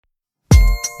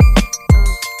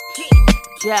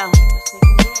Yeah.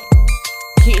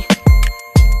 Yeah.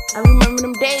 I remember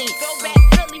them days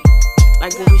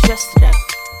like it was yesterday.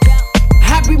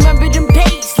 I remember them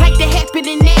days like they're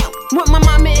happening now. When my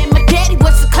mama and my daddy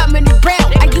wasn't coming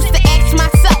around. I used to ask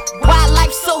myself why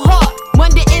life's so hard.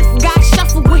 Wonder if God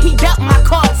shuffled when he dealt my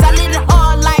cards. I lived it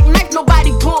hard like knife.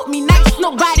 Nobody bought me nice.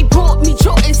 Nobody bought me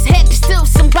Jordans. Had to steal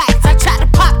some bikes. I tried to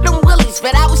pop them willies,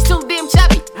 but I was too damn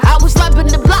chubby. I was loving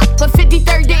the block, but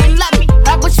 53rd didn't love me.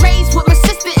 I was raised with my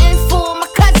sister and four of my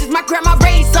cousins. My grandma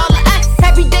raised all of us.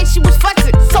 Every day she was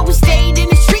fussing, so we stayed in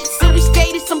the streets and we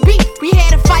stayed in some beef. We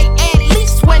had a fight at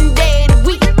least one day of the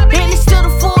week, and it's still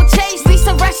the full chase.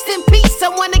 Lisa, rest in peace. I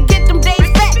wanna get them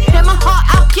days back, and my heart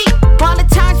I'll keep. All the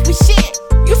times we shared,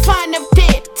 you find them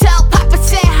dead. Tell Papa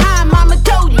said hi, Mama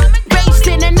Dodie. Raised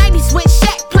in the 90s when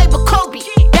Shaq played with Kobe.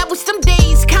 That was some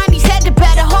days Connie's had the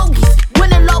better hoagies. When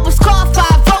the law was called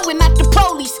 5-0 and not the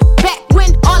police. Back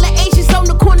when all the Asians owned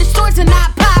the corner stores and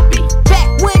not poppy. Back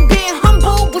when being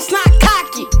humble was not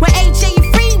cocky. When AJ and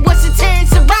Free wasn't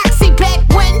Terrence and Roxy. Back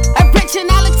when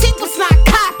originality was not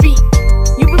copy.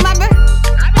 You remember?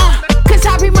 Cause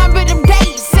I remember them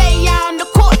days. Say on the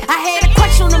court, I had a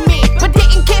crush on a man, but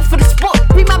didn't care for the sport.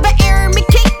 Remember Aaron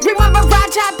McKay? Remember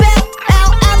Rajah Bell?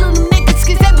 LL and them niggas,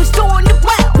 cause they was doing it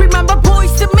well. Remember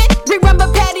Boyz II Men? Remember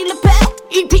Patti LaBelle?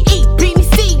 EPE, Beanie,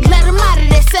 Sigel, let them out of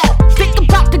their cell. Think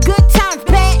about the good times,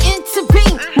 bad into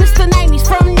being Mr. 90s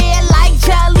from there like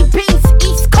jelly beans.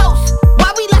 East Coast, why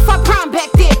we left our prime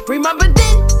back there? Remember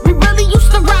then? We really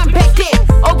used to rhyme back there.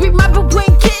 Oh, remember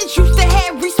when kids used to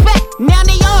have respect? Now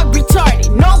they all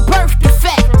retarded, no birth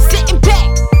defect. Sitting back,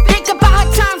 think about how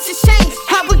times have changed.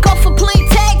 How we go from playing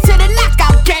tag to the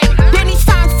knockout game. Then these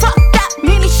times fucked up,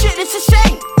 man, this shit is a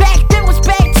shame. Back then was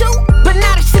bad too, but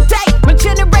now it's today. My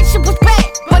generation was bad,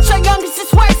 but your youngest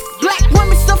is worse. Black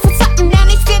women still for something, now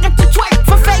they scared up to twerk.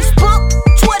 For Facebook,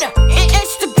 Twitter, and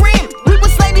Instagram, we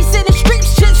was ladies in the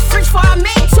streets, just free for our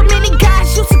man. So many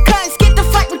guys using guns, get to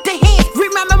fight with their hands.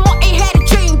 Remember Martin had a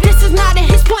dream, this is not in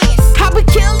his plans. How we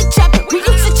kill each other, we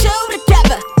used to chill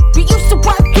together. We used to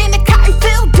work in the cotton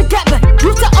field together.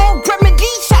 Used to old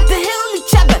remedies, shot to heal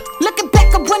each other. Looking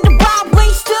back, I wonder why we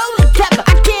still together.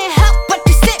 I can't help but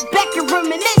to sit back and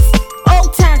reminisce.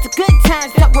 Old times, the good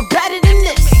times that were better than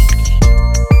this.